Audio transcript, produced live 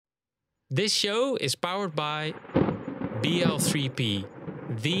This show is powered by BL3P,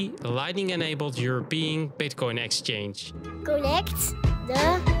 the Lightning-enabled European Bitcoin exchange. Connect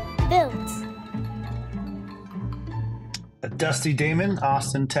the world. Dusty Daemon,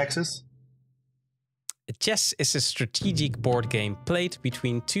 Austin, Texas. Chess is a strategic board game played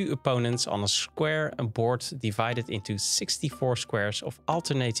between two opponents on a square board divided into 64 squares of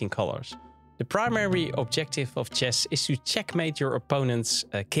alternating colors. The primary objective of chess is to checkmate your opponent's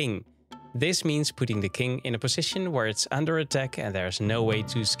king. This means putting the king in a position where it's under attack and there's no way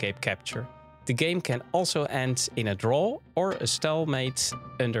to escape capture. The game can also end in a draw or a stalemate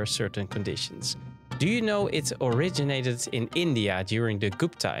under certain conditions. Do you know it originated in India during the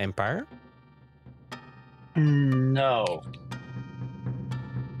Gupta Empire? No.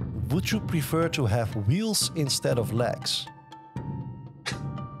 Would you prefer to have wheels instead of legs?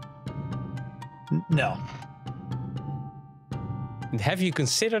 No. Have you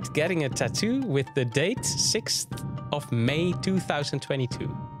considered getting a tattoo with the date 6th of May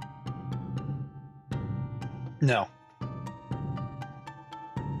 2022? No.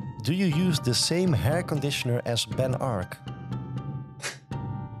 Do you use the same hair conditioner as Ben Ark?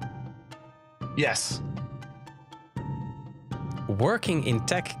 Yes. Working in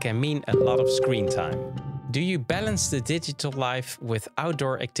tech can mean a lot of screen time. Do you balance the digital life with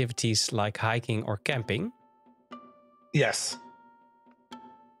outdoor activities like hiking or camping? Yes.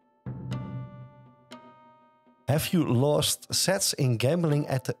 Have you lost sets in gambling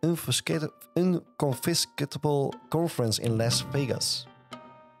at the Unconfiscatable Conference in Las Vegas?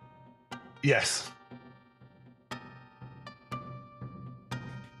 Yes.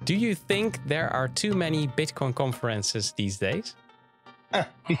 Do you think there are too many Bitcoin conferences these days?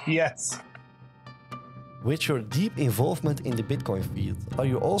 Yes. With your deep involvement in the Bitcoin field, are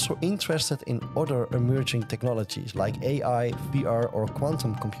you also interested in other emerging technologies like AI, VR, or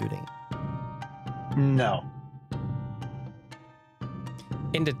quantum computing? No.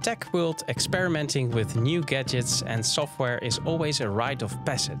 In the tech world, experimenting with new gadgets and software is always a rite of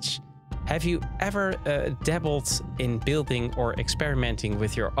passage. Have you ever dabbled in building or experimenting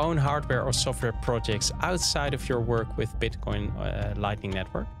with your own hardware or software projects outside of your work with Bitcoin Lightning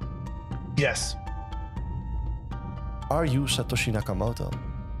Network? Yes. Are you Satoshi Nakamoto?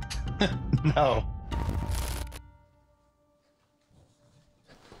 No.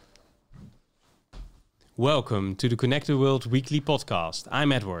 Welcome to the Connected World Weekly Podcast.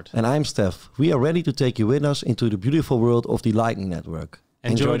 I'm Edward. And I'm Steph. We are ready to take you with us into the beautiful world of the Lightning Network.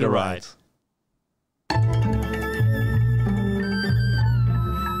 Enjoy the ride.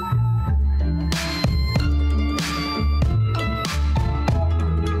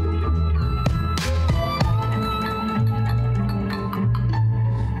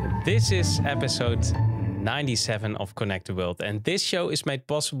 This is episode 97 of Connect the World, and this show is made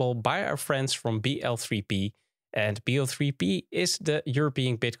possible by our friends from BL3P. And BL3P is the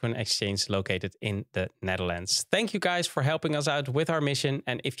European Bitcoin exchange located in the Netherlands. Thank you guys for helping us out with our mission.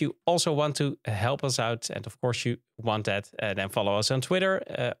 And if you also want to help us out, and of course you want that, then follow us on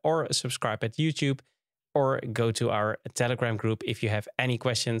Twitter or subscribe at YouTube or go to our Telegram group if you have any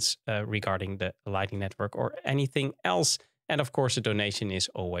questions regarding the Lightning Network or anything else. And of course, the donation is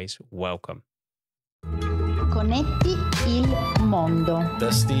always welcome. Connetti il mondo.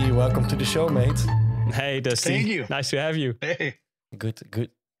 Dusty, welcome to the show, mate. Hey, Dusty. Thank you. Nice to have you. Hey. Good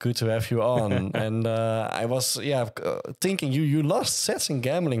to have you on. And I was thinking you lost sets in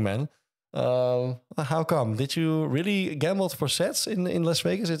gambling, man. How come? Did you really gamble for sets in Las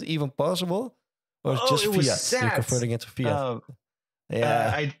Vegas? Is it even possible? Or just it was fiat? sats. You're converting it to fiat.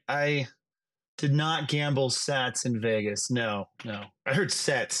 I did not gamble sats in Vegas. No. I heard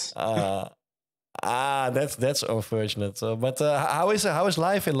sets. That's unfortunate. But how is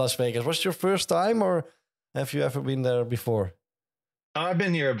life in Las Vegas? Was it your first time, or have you ever been there before? I've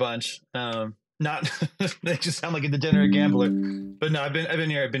been here a bunch. Not they just sound like a degenerate gambler, but no, I've been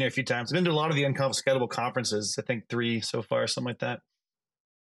here a few times. I've been to a lot of the unconfiscatable conferences. I think 3 so far, something like that.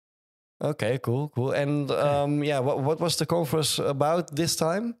 Okay, cool. And what was the conference about this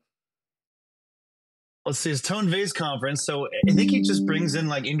time? Let's see, it's Tone Vay's conference. So I think he just brings in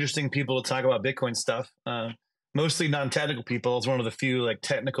like interesting people to talk about Bitcoin stuff. Mostly non-technical people. It's one of the few like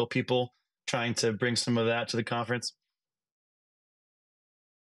technical people trying to bring some of that to the conference.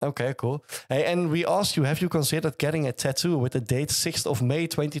 Okay, cool. Hey, and we asked you, have you considered getting a tattoo with the date 6th of May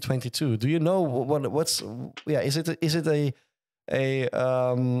 2022? Do you know what's is it a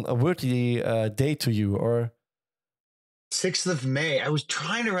worthy date to you, or 6th of May? I was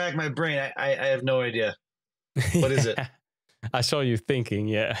trying to rack my brain. I have no idea. What is it? I saw you thinking,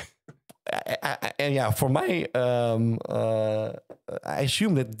 yeah. yeah, for my, I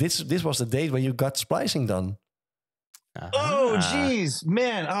assume that this was the date when you got splicing done. Oh, geez,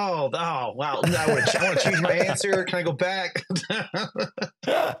 man. Oh, wow. I want to change my answer. Can I go back?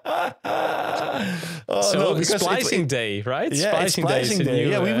 Splicing day, right? Yeah, splicing day.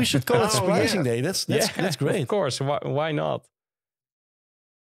 Yeah, we should call it splicing day. That's great. Of course. Why not?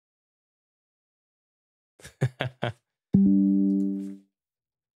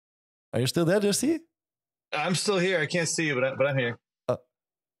 Are you still there, Dusty? I'm still here. I can't see you, but I'm here.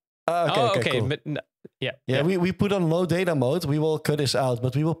 Okay, cool. But yeah. We put on low data mode. We will cut this out,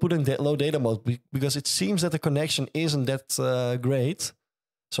 but we will put in low data mode because it seems that the connection isn't that great.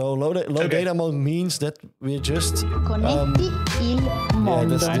 So low data mode means that we're just Connetti il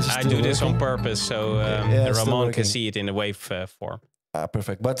mondo. I do this on purpose so Ramon can see it in the wave form.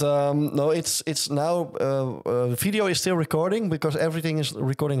 Perfect. But no, it's now video is still recording because everything is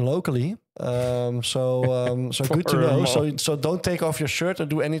recording locally. So good to know. So don't take off your shirt or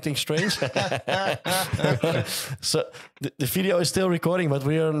do anything strange. So the video is still recording, but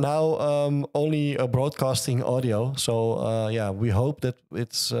we are now only broadcasting audio. So we hope that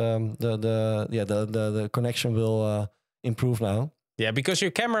it's the connection will improve now. Yeah, because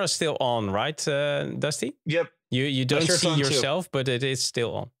your camera is still on, right, Dusty? Yep. You don't see yourself, but it is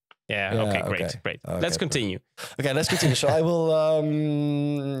still on. Yeah. Okay. Great. Okay, Let's continue. Okay, let's continue. So I will,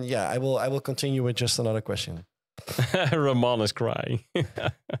 I will continue with just another question. Ramon is crying.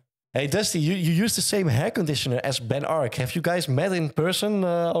 Hey, Dusty, you use the same hair conditioner as Ben Ark. Have you guys met in person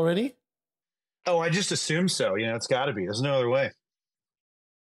already? Oh, I just assume so. It's got to be. There's no other way.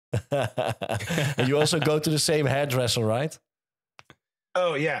 And you also go to the same hairdresser, right?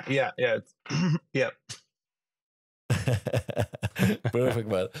 Oh yeah. Yeah. Perfect,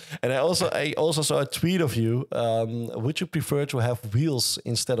 man. And I also saw a tweet of you. Would you prefer to have wheels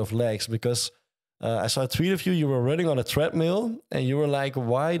instead of legs? Because I saw a tweet of you. You were running on a treadmill, and you were like,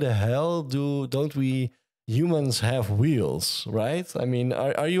 "Why the hell don't we humans have wheels?" Right? I mean,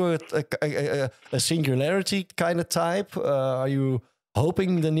 are you a singularity kind of type? Are you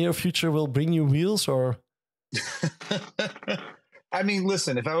hoping the near future will bring you wheels, or? I mean,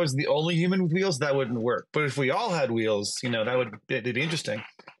 listen, if I was the only human with wheels, that wouldn't work. But if we all had wheels, it'd be interesting.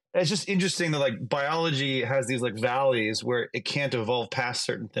 It's just interesting that like biology has these like valleys where it can't evolve past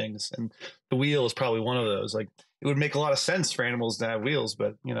certain things. And the wheel is probably one of those. Like it would make a lot of sense for animals to have wheels,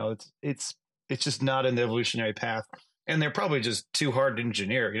 but it's just not in the evolutionary path. And they're probably just too hard to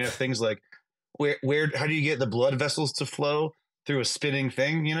engineer. Things like how do you get the blood vessels to flow through a spinning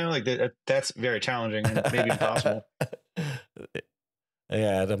thing? That's very challenging and maybe impossible.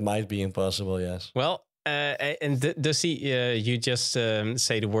 Yeah, that might be impossible, yes. Well, and Dusty, you just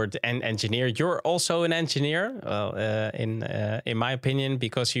say the word engineer. You're also an engineer, in my opinion,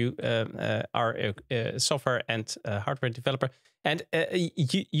 because you are a software and hardware developer. And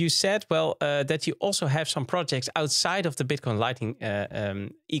you said, that you also have some projects outside of the Bitcoin Lightning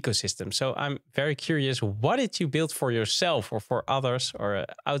ecosystem. So I'm very curious, what did you build for yourself or for others or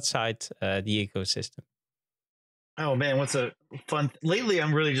outside the ecosystem? Oh man, what's a fun? Lately,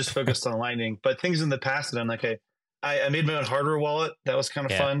 I'm really just focused on Lightning, but things in the past that I'm like, hey, I made my own hardware wallet. That was kind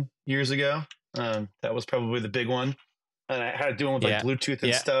of fun years ago. That was probably the big one. And I had to do one with like Bluetooth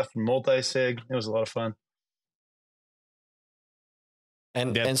and stuff, and multi-sig. It was a lot of fun.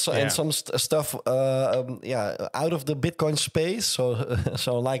 And some stuff, out of the Bitcoin space.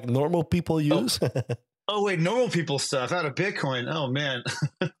 So like normal people use. Oh wait, normal people stuff out of Bitcoin. Oh man.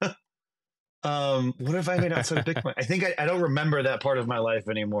 What have I made outside of Bitcoin? I think I don't remember that part of my life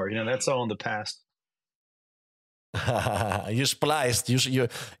anymore. That's all in the past. You spliced.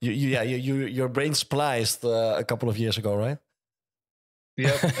 Your brain spliced a couple of years ago, right?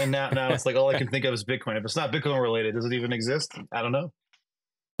 Yep. And now it's like all I can think of is Bitcoin. If it's not Bitcoin related, does it even exist? I don't know.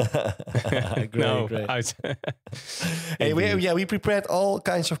 Great. Hey, we prepared all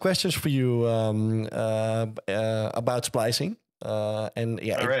kinds of questions for you about splicing. All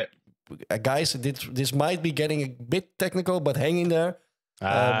right. Guys, this might be getting a bit technical, but hang in there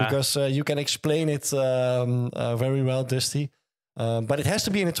because you can explain it very well, Dusty. But it has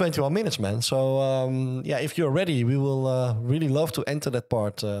to be in 21 minutes, man. So, if you're ready, we will really love to enter that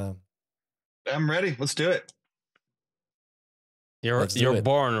part. I'm ready. Let's do it. You're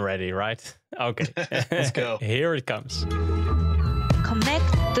born ready, right? Okay. Let's go. Here it comes. Connect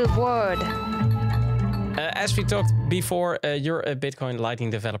the word. As we talked before, you're a Bitcoin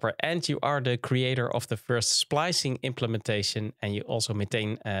Lightning developer and you are the creator of the first splicing implementation, and you also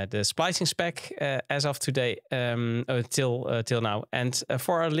maintain the splicing spec as of today till now. And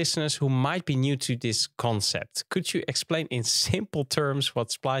for our listeners who might be new to this concept, could you explain in simple terms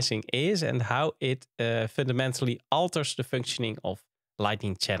what splicing is and how it fundamentally alters the functioning of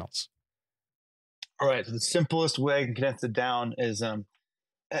Lightning channels? All right, so the simplest way I can connect it down is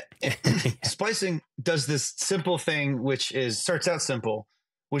splicing does this simple thing, which starts out simple,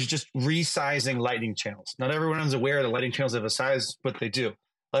 which is just resizing Lightning channels. Not everyone is aware that Lightning channels have a size, but they do.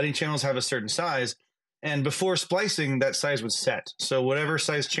 Lightning channels have a certain size, and before splicing, that size was set. So whatever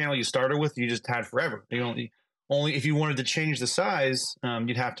size channel you started with, you just had forever. You only if you wanted to change the size,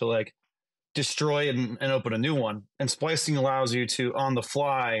 you'd have to like destroy it and open a new one. And splicing allows you to, on the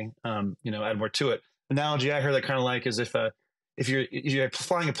fly, add more to it. Analogy I heard that kind of like is if you're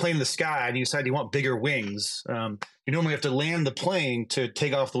flying a plane in the sky and you decide you want bigger wings, you normally have to land the plane to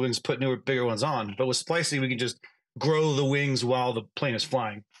take off the wings, put newer, bigger ones on. But with splicing, we can just grow the wings while the plane is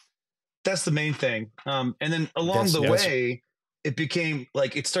flying. That's the main thing. And then along the way, it became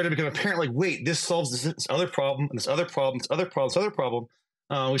like, it started to become apparent, like, wait, this solves this other problem, and this other problem, this other problem, this other problem.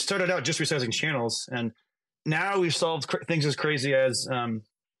 We started out just resizing channels, and now we've solved things as crazy as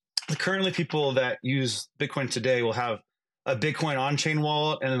currently people that use Bitcoin today will have a Bitcoin on-chain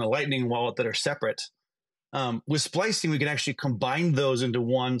wallet and then a Lightning wallet that are separate. With splicing, we can actually combine those into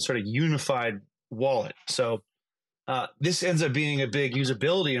one sort of unified wallet. So this ends up being a big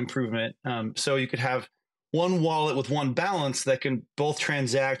usability improvement. So you could have one wallet with one balance that can both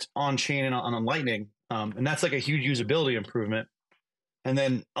transact on-chain and on Lightning. And that's like a huge usability improvement. And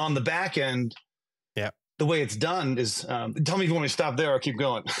then on the back end, the way it's done is, tell me if you want me to stop there or keep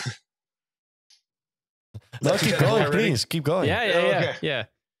going. No, keep going, please. Keep going. Yeah.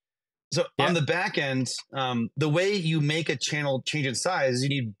 So on the back end, the way you make a channel change in size, you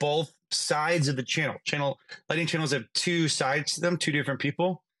need both sides of the channel. Lightning channels have two sides to them, two different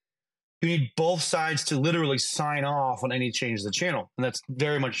people. You need both sides to literally sign off on any change to the channel. And that's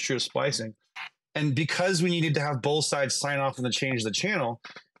very much true of splicing. And because we needed to have both sides sign off on the change of the channel,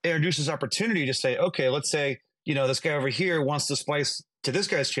 it introduces opportunity to say, okay, let's say, this guy over here wants to splice to this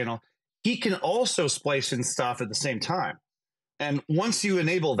guy's channel. He can also splice in stuff at the same time. And once you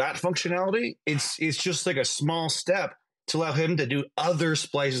enable that functionality, it's just like a small step to allow him to do other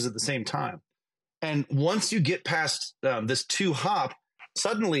splices at the same time. And once you get past this 2-hop,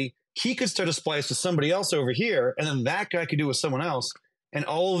 suddenly he could start a splice with somebody else over here, and then that guy could do with someone else. And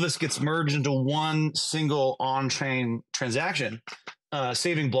all of this gets merged into one single on-chain transaction,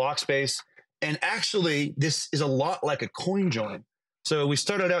 saving block space. And actually, this is a lot like a coin join. So we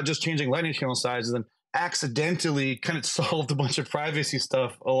started out just changing Lightning channel sizes and accidentally kind of solved a bunch of privacy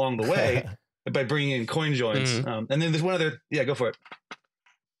stuff along the way by bringing in coin joins. And then there's one other, go for it.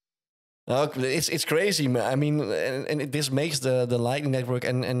 It's crazy. I mean, and this makes the Lightning Network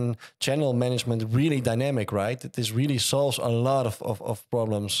and channel management really dynamic, right? This really solves a lot of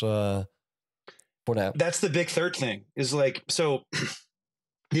problems for that. That's the big third thing is like, so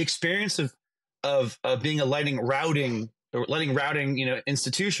the experience of being a Lightning routing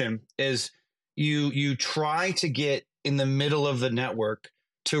institution is you try to get in the middle of the network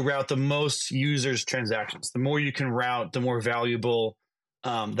to route the most users' transactions. The more you can route, the more valuable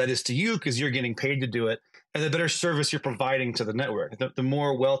that is to you because you're getting paid to do it, and the better service you're providing to the network. The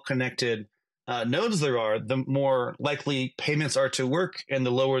more well-connected nodes there are, the more likely payments are to work, and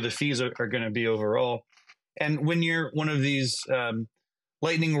the lower the fees are going to be overall. And when you're one of these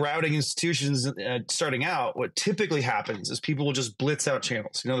Lightning routing institutions starting out, what typically happens is people will just blitz out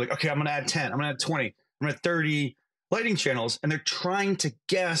channels. Like, okay, I'm going to add 10, I'm going to add 20, I'm going to add 30 Lightning channels, and they're trying to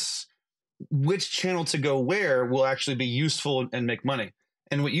guess which channel to go where will actually be useful and make money.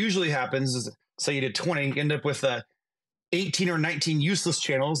 And what usually happens is, say you did 20, you end up with 18 or 19 useless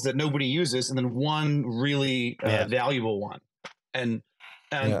channels that nobody uses, and then one really valuable one. And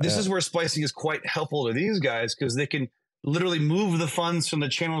this is where splicing is quite helpful to these guys because they can literally move the funds from the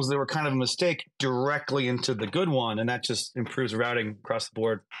channels that were kind of a mistake directly into the good one, and that just improves routing across the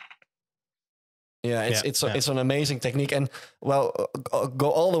board. Yeah, it's an amazing technique, and go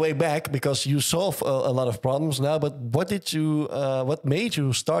all the way back because you solve a lot of problems now. But what made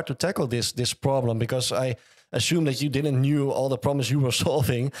you start to tackle this problem? Because I assume that you didn't knew all the problems you were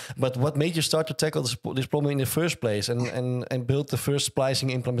solving, but what made you start to tackle this problem in the first place and build the first splicing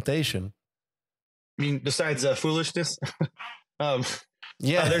implementation? I mean, besides foolishness, there's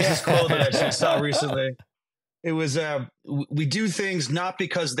this quote that I saw recently. It was, we do things not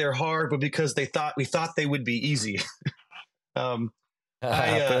because they're hard, but because we thought they would be easy.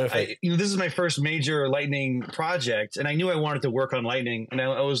 Perfect. This is my first major Lightning project, and I knew I wanted to work on Lightning, and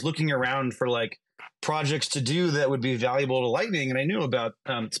I was looking around for like projects to do that would be valuable to Lightning, and I knew about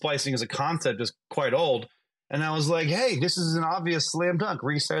splicing as a concept is quite old, and I was like, hey, this is an obvious slam dunk.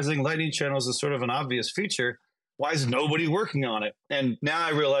 Resizing Lightning channels is sort of an obvious feature. Why is nobody working on it? And now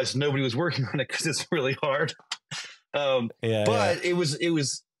I realize nobody was working on it because it's really hard. It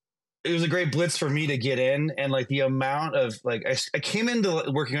was a great blitz for me to get in, and like the amount of like I came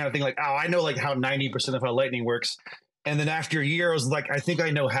into working on a thing like, oh, I know like how 90% of how Lightning works, and then after a year I was like, I think I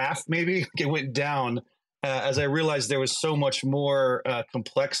know half. Maybe it went down as I realized there was so much more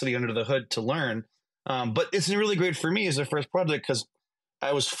complexity under the hood to learn. But it's really great for me as a first project because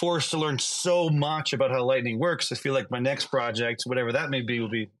I was forced to learn so much about how Lightning works. I feel like my next project, whatever that may be,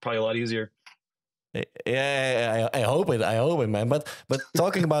 will be probably a lot easier. Yeah, I hope it. I hope it, man. But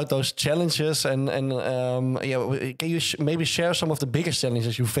talking about those challenges and can you maybe share some of the biggest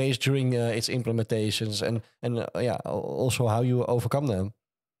challenges you faced during its implementations and also how you overcome them?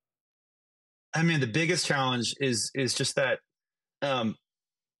 I mean, the biggest challenge is just that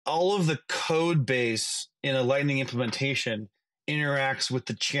all of the code base in a Lightning implementation interacts with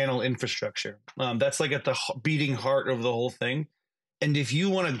the channel infrastructure. That's like at the beating heart of the whole thing. And if you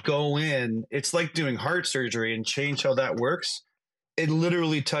want to go in, it's like doing heart surgery and change how that works. It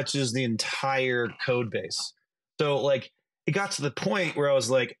literally touches the entire code base. So like it got to the point where I was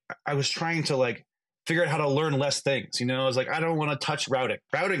like, I was trying to like figure out how to learn less things. You know, I was like, I don't want to touch routing.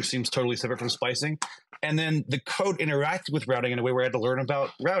 Routing seems totally separate from splicing. And then the code interacted with routing in a way where I had to learn about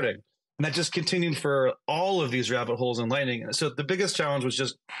routing. And that just continued for all of these rabbit holes in Lightning. So the biggest challenge was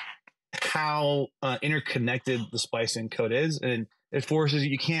just how interconnected the splicing code is. And it forces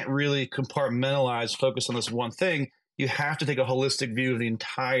you can't really compartmentalize, focus on this one thing. You have to take a holistic view of the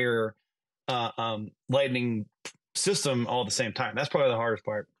entire Lightning system all at the same time. That's probably the hardest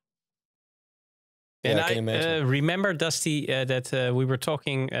part. And I remember, Dusty, that we were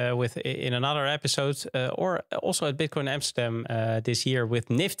talking with in another episode or also at Bitcoin Amsterdam this year with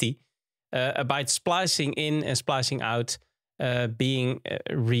Nifty about splicing in and splicing out being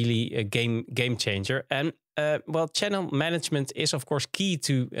really a game changer. And well, channel management is, of course, key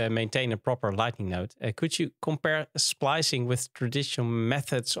to maintain a proper Lightning node. Could you compare splicing with traditional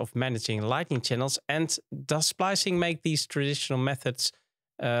methods of managing Lightning channels? And does splicing make these traditional methods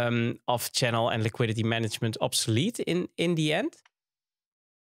of channel and liquidity management obsolete in the end?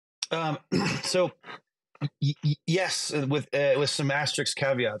 So yes, with some asterisk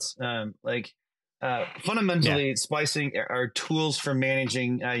caveats. Fundamentally, splicing are tools for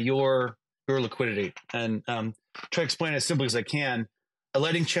managing your liquidity. And try to explain it as simply as I can. A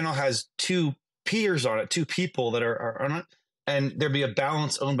Lightning channel has two peers on it, two people that are on it, and there'd be a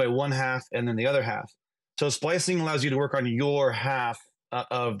balance owned by one half and then the other half. So splicing allows you to work on your half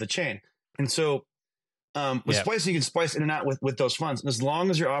of the chain. And so with splicing, you can splice in and out with those funds. And as long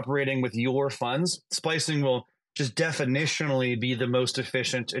as you're operating with your funds, splicing will just definitionally be the most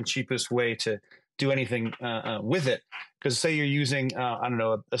efficient and cheapest way to do anything with it. Because say you're using, I don't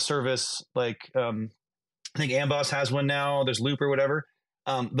know, a service like I think Amboss has one now, there's Loop or whatever.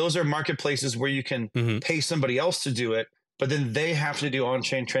 Those are marketplaces where you can pay somebody else to do it, but then they have to do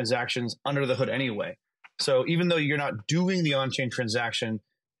on-chain transactions under the hood anyway. So even though you're not doing the on-chain transaction,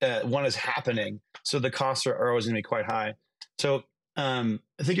 one is happening. So the costs are always going to be quite high. So I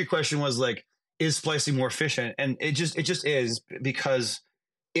think your question was like, is splicing more efficient? And it just is, because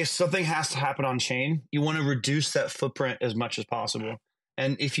if something has to happen on chain, you want to reduce that footprint as much as possible.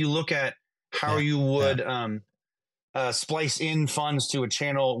 And if you look at how you would splice in funds to a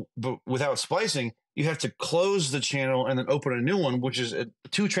channel without splicing, you have to close the channel and then open a new one, which is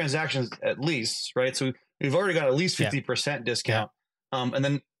 2 transactions at least, right? So we've already got at least 50% discount. And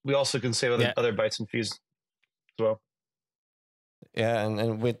then we also can save other bytes and fees as well. Yeah,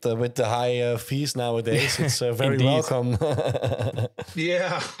 and with the high fees nowadays, it's very welcome.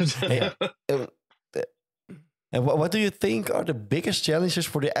 And what do you think are the biggest challenges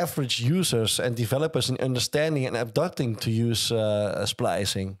for the average users and developers in understanding and adapting to use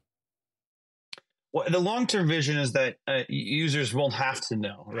splicing? Well, the long-term vision is that users won't have to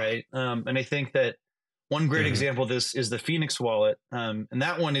know, right? And I think that one great example of this is the Phoenix wallet, and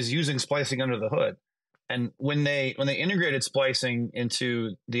that one is using splicing under the hood. And when they integrated splicing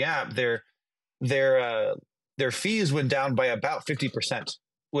into the app, their fees went down by about 50%,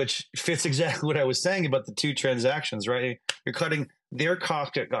 which fits exactly what I was saying about the 2 transactions, right? You're cutting their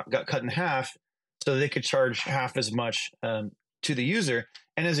cost got cut in half, so they could charge half as much to the user.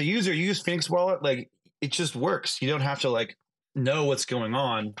 And as a user, you use Phoenix Wallet, like it just works. You don't have to like know what's going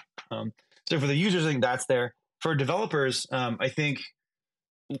on. So for the users, I think that's there. For developers, I think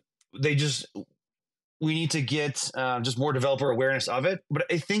we need to get just more developer awareness of it. But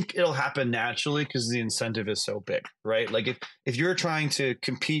I think it'll happen naturally because the incentive is so big, right? Like if you're trying to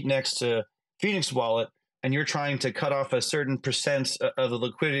compete next to Phoenix Wallet and you're trying to cut off a certain percent of the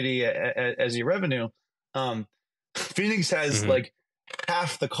liquidity as your revenue, Phoenix has like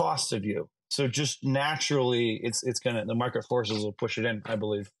half the cost of you. So just naturally, the market forces will push it in, I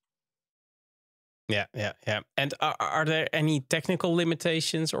believe. Yeah. And are there any technical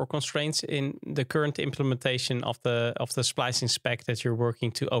limitations or constraints in the current implementation of the splicing spec that you're working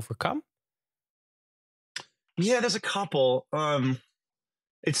to overcome? Yeah, there's a couple.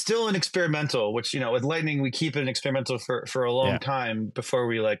 It's still an experimental, which, with Lightning, we keep it an experimental for a long time before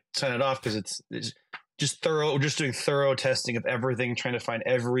we like sign it off, because it's just thorough. We're just doing thorough testing of everything, trying to find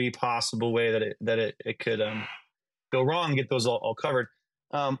every possible way that it could go wrong and get those all covered.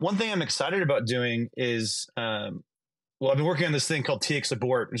 One thing I'm excited about doing is, I've been working on this thing called TX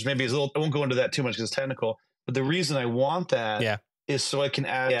abort, which maybe is a little, I won't go into that too much because it's technical, but the reason I want that is so I can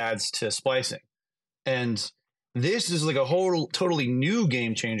add ads to splicing. And this is like a whole totally new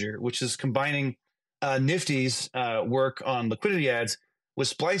game changer, which is combining Nifty's work on liquidity ads with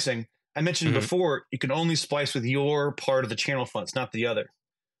splicing. I mentioned before, you can only splice with your part of the channel funds, not the other.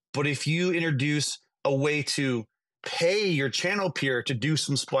 But if you introduce a way to pay your channel peer to do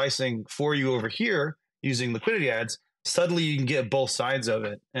some splicing for you over here using liquidity ads, suddenly you can get both sides of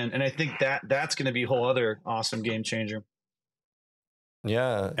it. And I think that's going to be a whole other awesome game changer.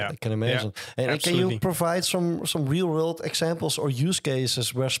 Yeah, I can imagine. And absolutely. can you provide some real world examples or use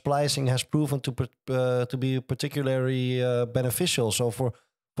cases where splicing has proven to be particularly beneficial? So for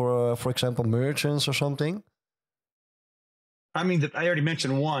example, merchants or something. I mean, I already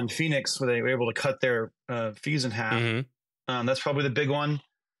mentioned one, Phoenix, where they were able to cut their fees in half. That's probably the big one.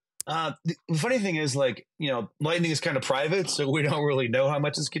 The funny thing is, like, Lightning is kind of private, so we don't really know how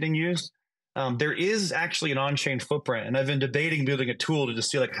much is getting used. There is actually an on-chain footprint, and I've been debating building a tool to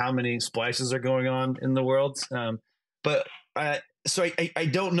just see like how many splices are going on in the world. But I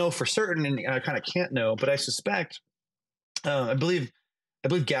don't know for certain, and I kind of can't know, but I suspect, I believe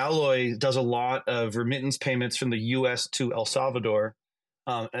Galloy does a lot of remittance payments from the U.S. to El Salvador,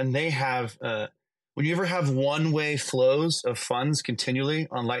 and they have when you ever have one-way flows of funds continually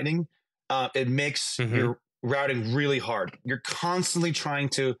on Lightning, it makes your routing really hard. You're constantly trying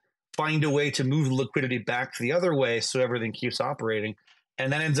to find a way to move the liquidity back the other way so everything keeps operating,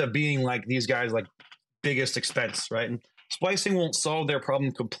 and that ends up being like these guys' like biggest expense, right? And splicing won't solve their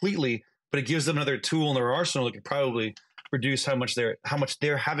problem completely, but it gives them another tool in their arsenal that could probably reduce how much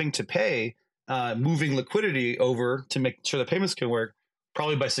they're having to pay moving liquidity over to make sure the payments can work,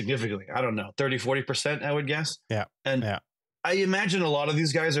 probably by significantly, I don't know, 30-40%, I would guess. I imagine a lot of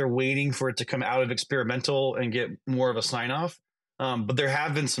these guys are waiting for it to come out of experimental and get more of a sign off. But there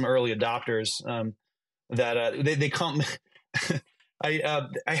have been some early adopters that they come.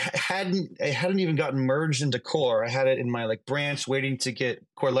 I hadn't even gotten merged into Core. I had it in my like branch waiting to get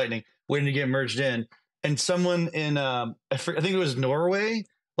Core Lightning, waiting to get merged in. And someone in I think it was Norway,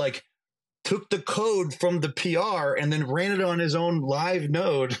 like took the code from the PR and then ran it on his own live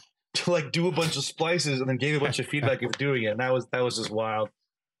node to like do a bunch of splices and then gave a bunch of feedback of doing it. And that was just wild.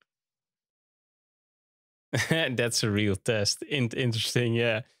 That's a real test. Interesting,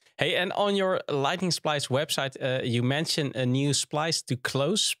 yeah. Hey, and on your Lightning Splice website, you mentioned a new splice to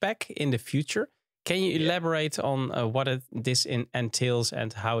close spec in the future. Can you elaborate on what this entails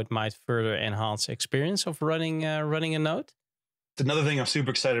and how it might further enhance experience of running a node? It's another thing I'm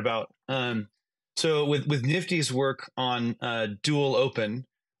super excited about. So with Nifty's work on dual open,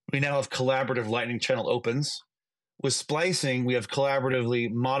 we now have collaborative Lightning channel opens. With splicing, we have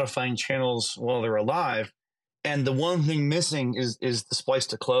collaboratively modifying channels while they're alive. And the one thing missing is the splice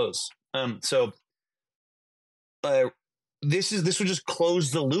to close. So this would just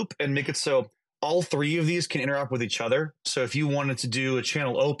close the loop and make it so all three of these can interact with each other. So if you wanted to do a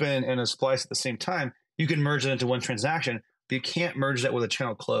channel open and a splice at the same time, you can merge it into one transaction, but you can't merge that with a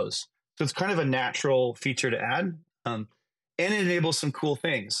channel close. So it's kind of a natural feature to add. And it enables some cool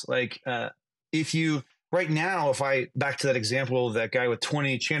things. Like right now, if I, back to that example of that guy with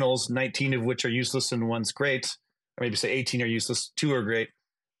 20 channels, 19 of which are useless and one's great, or maybe say 18 are useless, 2 are great.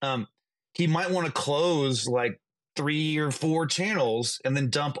 He might want to close like 3 or 4 channels and then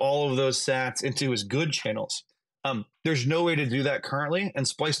dump all of those sats into his good channels. There's no way to do that currently, and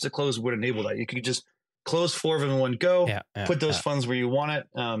Splice to Close would enable that. You could just close 4 of them in one go, put those funds where you want it,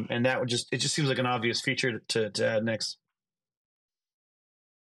 and that would it just seems like an obvious feature to add next.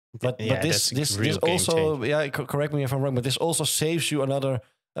 But this also, correct me if I'm wrong, but this also saves you another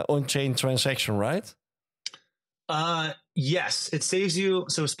on-chain transaction, right? Yes, it saves you.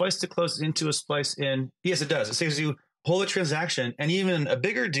 So splice to close into a splice in. Yes, it does. It saves you whole the transaction, and even a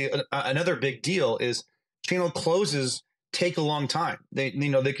bigger deal. Another big deal is channel closes take a long time. They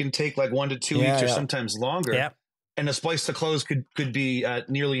can take like 1 to 2 weeks or sometimes longer. Yeah. And a splice to close could be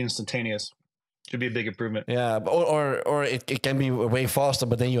nearly instantaneous. Could be a big improvement. Yeah, or it can be way faster,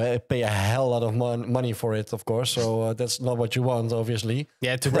 but then you pay a hell lot of money for it, of course. So that's not what you want, obviously.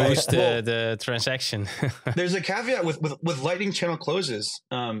 Yeah, to boost the transaction. There's a caveat with Lightning channel closes.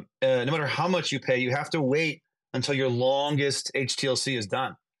 No matter how much you pay, you have to wait until your longest HTLC is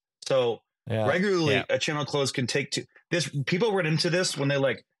done. So regularly, a channel close can take people run into this when they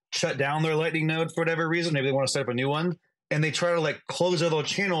like shut down their Lightning node for whatever reason. Maybe they want to set up a new one. And they try to like close all those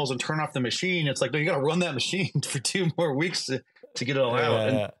channels and turn off the machine. It's like, no, you got to run that machine for 2 more weeks to get it all out.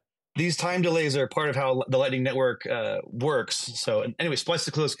 And these time delays are part of how the Lightning Network works. So anyway, Splice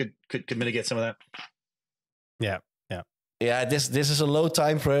to close could mitigate some of that. Yeah, this is a low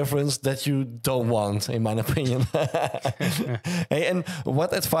time preference that you don't want, in my opinion. Hey, and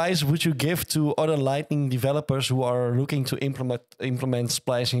what advice would you give to other Lightning developers who are looking to implement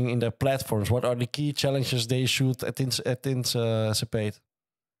splicing in their platforms? What are the key challenges they should anticipate?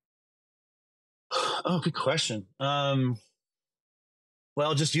 Oh, good question. Well,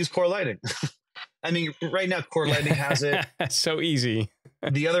 just use Core Lightning. I mean, right now Core Lightning has it. So easy.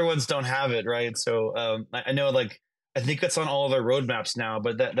 The other ones don't have it, right? So I know, like, I think it's on all of their roadmaps now,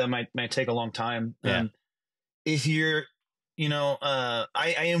 but that might take a long time. Yeah. If you're, I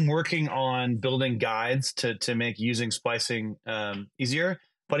am working on building guides to make using splicing easier,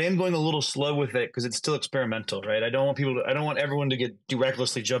 but I am going a little slow with it because it's still experimental, right? I don't want everyone to get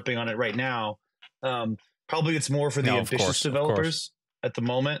recklessly jumping on it right now. Probably it's more for the ambitious developers at the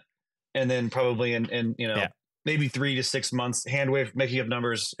moment, and then probably in maybe 3 to 6 months, handwave making up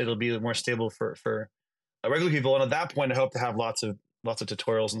numbers, it'll be more stable for regular people. And at that point, I hope to have lots of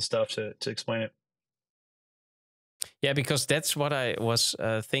tutorials and stuff to explain it. Yeah, because that's what I was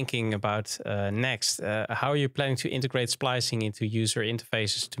thinking about next. How are you planning to integrate splicing into user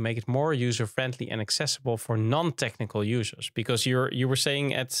interfaces to make it more user-friendly and accessible for non-technical users? Because you were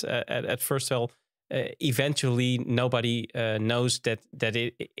saying at first, well, eventually nobody knows that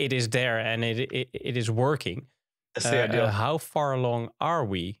it is there and it is working. That's the ideal. How far along are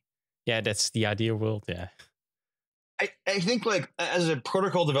we? Yeah, that's the ideal world. Yeah. I think, like, as a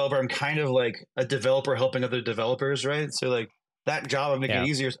protocol developer, I'm kind of like a developer helping other developers, right? So like that job of making it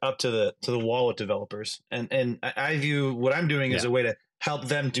easier is up to the wallet developers. And I view what I'm doing as a way to help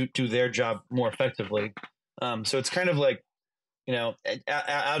them do their job more effectively. So it's kind of like,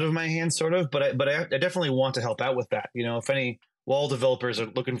 out of my hands sort of, but I definitely want to help out with that. If any wall developers are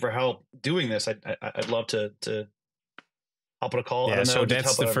looking for help doing this, I'd love to I'll put a call. Yeah, so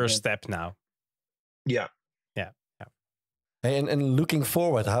that's the first step now. Yeah. Hey, and looking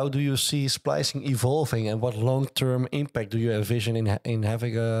forward, how do you see splicing evolving, and what long-term impact do you envision in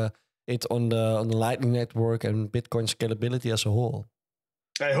having it on the Lightning Network and Bitcoin scalability as a whole?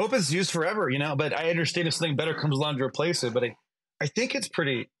 I hope it's used forever, but I understand if something better comes along to replace it. But I think it's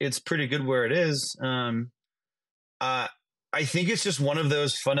pretty good where it is. I think it's just one of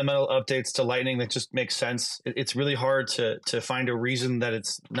those fundamental updates to Lightning that just makes sense. It's really hard to find a reason that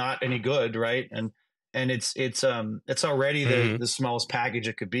it's not any good, right? And it's already the smallest package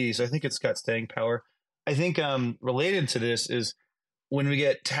it could be. So I think it's got staying power. I think related to this is when we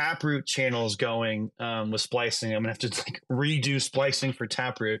get Taproot channels going with splicing, I'm gonna have to like redo splicing for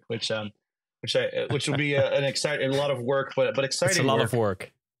Taproot, which will be a lot of work, but exciting. It's a lot of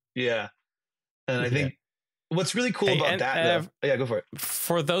work. Yeah, and I think what's really cool about that, go for it.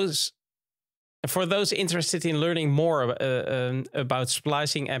 For those interested in learning more about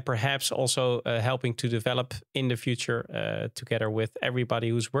splicing and perhaps also helping to develop in the future together with everybody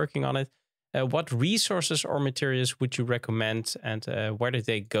who's working on it, what resources or materials would you recommend, and where did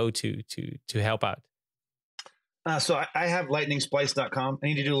they go to help out? So I have lightningsplice.com. I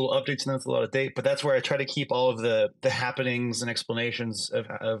need to do little updates, and that's a lot of date, but that's where I try to keep all of the happenings and explanations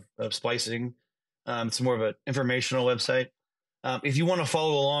of splicing. It's more of an informational website. If you want to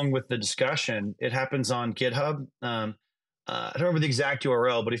follow along with the discussion, it happens on GitHub. I don't remember the exact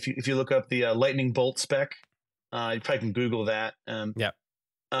URL, but if you look up the Lightning Bolt spec, you probably can Google that.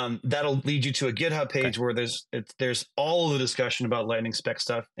 That'll lead you to a GitHub page where there's all of the discussion about Lightning spec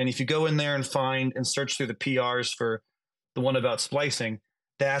stuff. And if you go in there and find and search through the PRs for the one about splicing,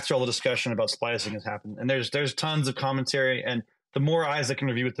 that's where all the discussion about splicing has happened. And there's tons of commentary, and the more eyes that can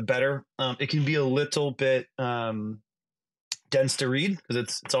review it, the better. It can be a little bit dense to read because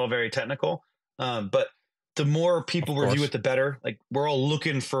it's all very technical. But the more people review it, the better. Like, we're all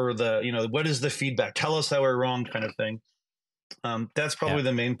looking for what is the feedback? Tell us how we're wrong, kind of thing. That's probably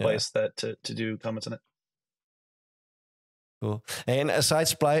the main place that to do comments on it. Cool. And aside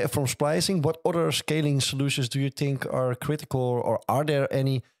from splicing, what other scaling solutions do you think are critical, or are there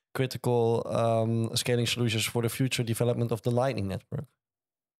any critical scaling solutions for the future development of the Lightning Network?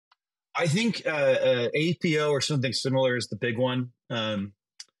 I think APO or something similar is the big one.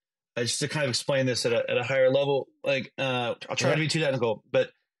 Just to kind of explain this at a higher level, like I'll try to be too technical,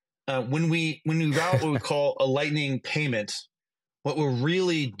 but when we route what we call a Lightning payment, what we're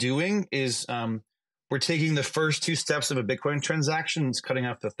really doing is we're taking the first two steps of a Bitcoin transaction and cutting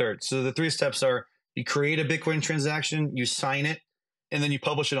off the third. So the three steps are: you create a Bitcoin transaction, you sign it, and then you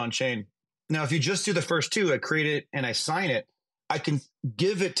publish it on chain. Now, if you just do the first two, I create it and I sign it, I can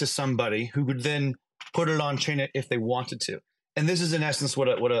give it to somebody who would then put it on chain if they wanted to. And this is in essence what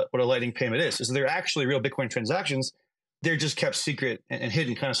a Lightning payment is. So they're actually real Bitcoin transactions. They're just kept secret and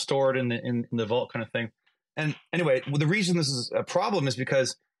hidden, kind of stored in the vault kind of thing. And anyway, the reason this is a problem is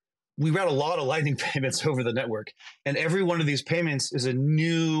because we route a lot of Lightning payments over the network, and every one of these payments is a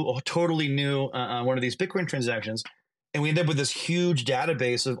totally new one of these Bitcoin transactions. And we end up with this huge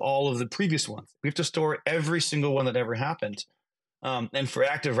database of all of the previous ones. We have to store every single one that ever happened. And for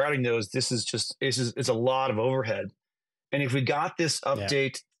active routing those, it's a lot of overhead. And if we got this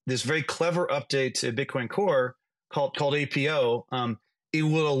update, this very clever update to Bitcoin Core called APO, it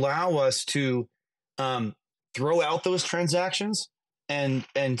will allow us to throw out those transactions and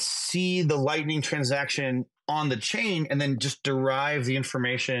see the Lightning transaction on the chain, and then just derive the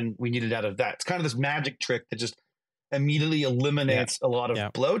information we needed out of that. It's kind of this magic trick that just immediately eliminates a lot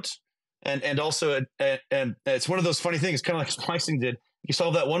of bloat. And also, and it's one of those funny things, kind of like Splicing did. You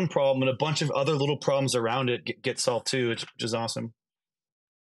solve that one problem, and a bunch of other little problems around it get solved too, which is awesome.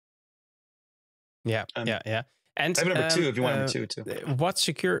 Yeah. And I have number two if you want number two too. What's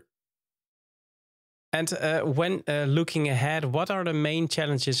secure? And when looking ahead, what are the main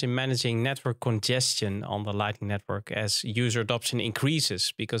challenges in managing network congestion on the Lightning Network as user adoption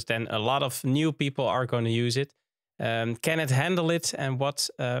increases? Because then a lot of new people are going to use it. Can it handle it? And what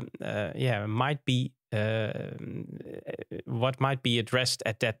might be addressed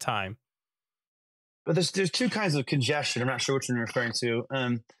at that time? But there's two kinds of congestion. I'm not sure which one you're referring to.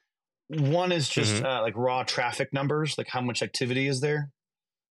 One is just like raw traffic numbers, like how much activity is there.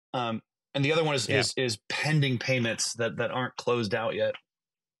 And the other one is pending payments that aren't closed out yet.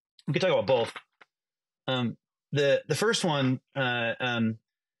 We can talk about both. The first one,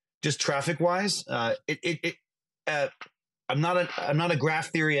 just traffic wise, I'm not a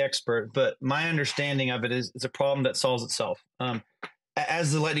graph theory expert, but my understanding of it is it's a problem that solves itself.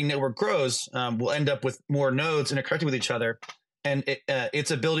 As the Lightning Network grows, we'll end up with more nodes interacting with each other, and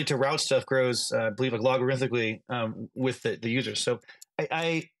its ability to route stuff grows, I believe, like logarithmically with the users. So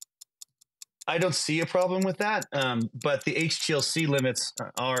I don't see a problem with that, but the HTLC limits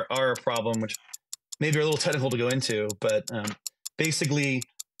are a problem, which maybe are a little technical to go into. But basically,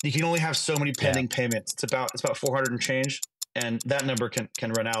 you can only have so many pending payments. It's about 400 and change, and that number can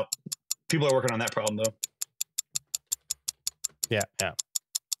run out. People are working on that problem though. Yeah.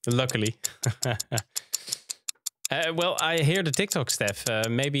 Luckily. Well, I hear the TikTok stuff.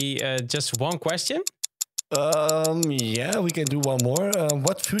 Maybe just one question. We can do one more.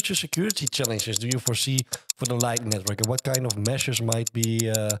 What future security challenges do you foresee for the Lightning Network, and what kind of measures might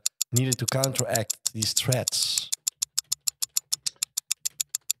be needed to counteract these threats?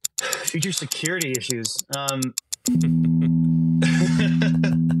 Future security issues. Oh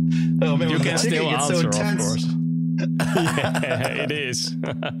man, you can still answer, so of course. Yeah, it is.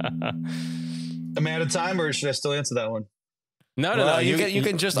 Am I out of time, or should I still answer that one? No. You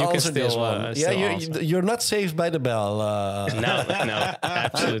can just answer this one. You're not saved by the bell. No,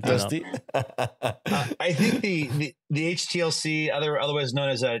 absolutely not. I think the HTLC, otherwise known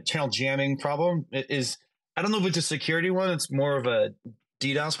as a channel jamming problem, is, I don't know if it's a security one. It's more of a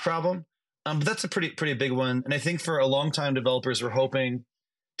DDoS problem, but that's a pretty big one. And I think for a long time, developers were hoping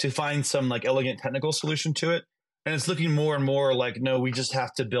to find some like elegant technical solution to it, and it's looking more and more like, no, we just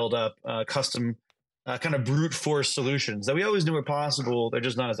have to build up custom kind of brute force solutions that we always knew were possible. They're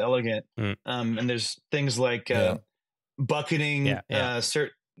just not as elegant. And there's things like bucketing,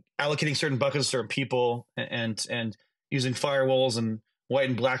 allocating certain buckets to certain people, and using firewalls and white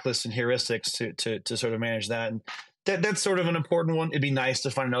and blacklists and heuristics to sort of manage that. And that's sort of an important one. It'd be nice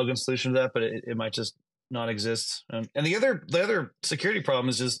to find an elegant solution to that, but it might just not exist. And the other security problem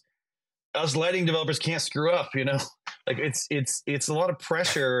is just us Lightning developers can't screw up. Like it's a lot of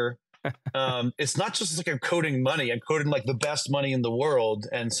pressure. It's not just like I'm coding money. I'm coding like the best money in the world,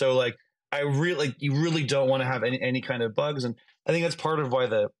 and so like you really don't want to have any kind of bugs. And I think that's part of why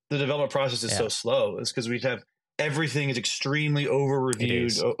the development process is so slow. Is because we have everything is extremely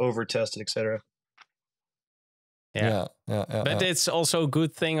over-reviewed, over-tested, etc. Yeah. But it's also a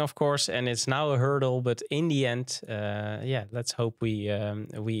good thing, of course, and it's now a hurdle. But in the end, let's hope we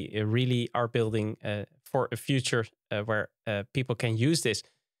really are building for a future where people can use this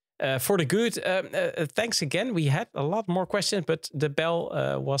for the good. Thanks again. We had a lot more questions, but the bell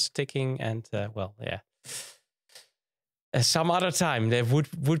was ticking, and some other time that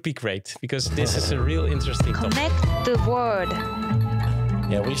would be great, because this is a real interesting topic. Connect the word.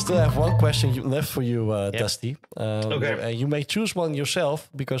 Yeah, we still have one question left for you, Dusty. Okay. You may choose one yourself,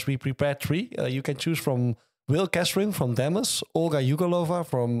 because we prepared 3. You can choose from Will Kessering from Daemon, Olga Yugolova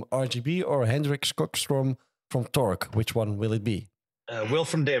from RGB, or Hendrik Skogstrom from Torque. Which one will it be? Will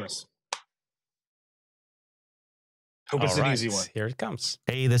from Daemon. Hope it's an easy one. Here it comes.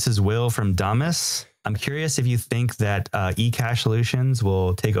 Hey, this is Will from Damus. I'm curious if you think that eCash solutions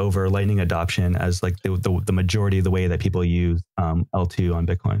will take over Lightning adoption as like the majority of the way that people use L2 on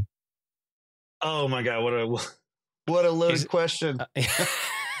Bitcoin. Oh my God, what a loaded question.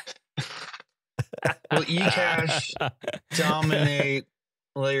 Will eCash dominate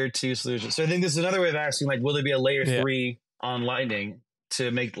layer 2 solutions? So I think this is another way of asking, like, will there be a layer 3 on Lightning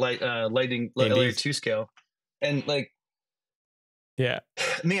to make Lightning layer 2 scale? And like,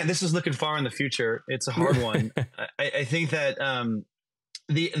 man, this is looking far in the future. It's a hard one. I think that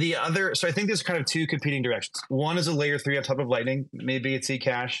the other, so I think there's kind of 2 competing directions. One is a layer 3 on top of Lightning. Maybe it's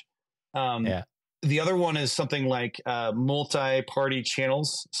eCash. The other one is something like multi-party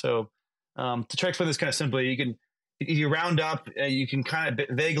channels. So to try to explain this kind of simply, you round up, you can kind of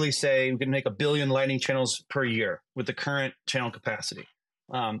vaguely say we can make 1 billion Lightning channels per year with the current channel capacity.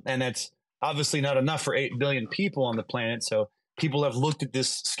 And that's obviously not enough for 8 billion people on the planet. So people have looked at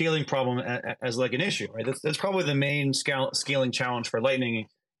this scaling problem as like an issue, right? That's probably the main scaling challenge for Lightning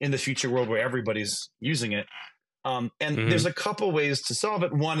in the future world where everybody's using it. And there's a couple ways to solve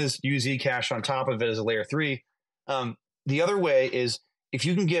it. One is use eCash on top of it as a layer 3. The other way is if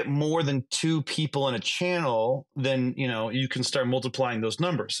you can get more than 2 people in a channel, then you can start multiplying those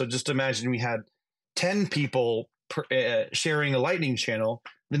numbers. So just imagine we had 10 people sharing a Lightning channel,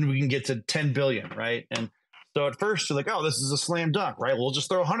 then we can get to 10 billion, right? And so at first you're like, oh, this is a slam dunk, right? We'll just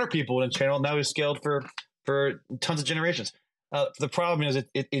throw 100 people in a channel. Now we've scaled for tons of generations. The problem is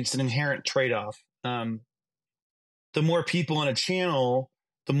it's an inherent trade-off. The more people in a channel,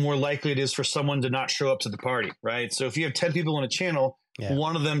 the more likely it is for someone to not show up to the party, right? So if you have 10 people in a channel,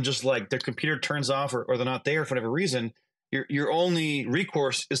 one of them just like their computer turns off or they're not there for whatever reason, your only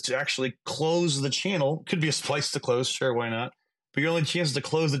recourse is to actually close the channel. Could be a splice to close, sure, why not? But your only chance is to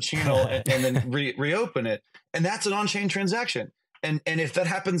close the channel and then reopen it. And that's an on-chain transaction. And if that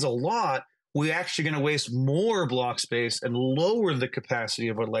happens a lot, we're actually going to waste more block space and lower the capacity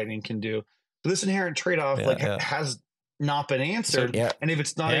of what Lightning can do. So this inherent trade-off has not been answered. So, and if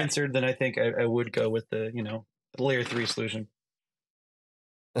it's not answered, then I think I would go with the layer 3 solution.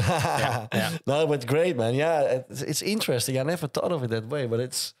 No, but great, man. Yeah, it's interesting. I never thought of it that way, but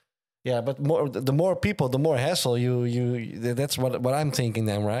it's but the more people, the more hassle. That's what I'm thinking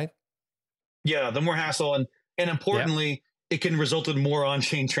then, right? Yeah, the more hassle, and importantly, it can result in more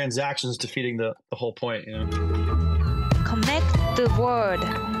on-chain transactions, defeating the whole point. Connect the word.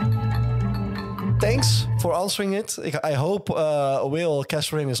 Thanks for answering it. I hope Will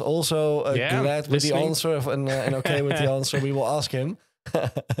Kessering is also glad with the answer and okay with the answer. We will ask him.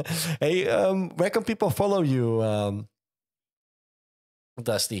 Hey, where can people follow you,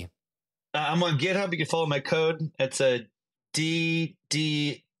 Dusty? I'm on GitHub. You can follow my code. It's a D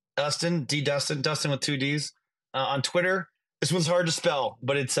Dustin with 2 Ds. On Twitter, this one's hard to spell,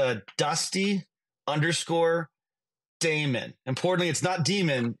 but it's Dusty_Daemon. Importantly, it's not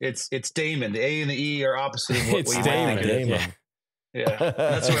demon. It's Daemon. The A and the E are opposite of what you think. Daemon. Yeah,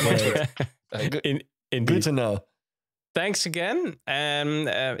 that's what I'm on Twitter. Good to know. Thanks again,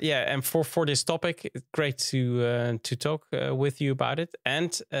 and for this topic, it's great to talk with you about it, and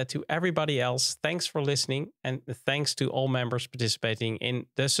to everybody else, thanks for listening, and thanks to all members participating in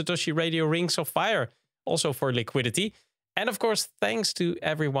the Satoshi Radio Rings of Fire, also for liquidity, and of course, thanks to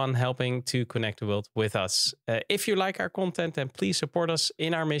everyone helping to connect the world with us. If you like our content, then please support us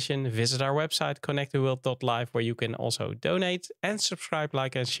in our mission. Visit our website, connecttheworld.live, where you can also donate and subscribe,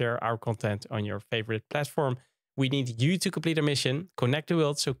 like, and share our content on your favorite platform. We need you to complete our mission, connect the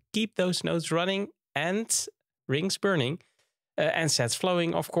world, so keep those nodes running and rings burning and sets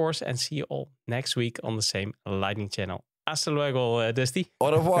flowing, of course, and see you all next week on the same Lightning channel. Hasta luego, Dusty. Au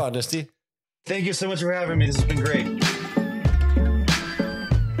revoir, Dusty. Thank you so much for having me. This has been great.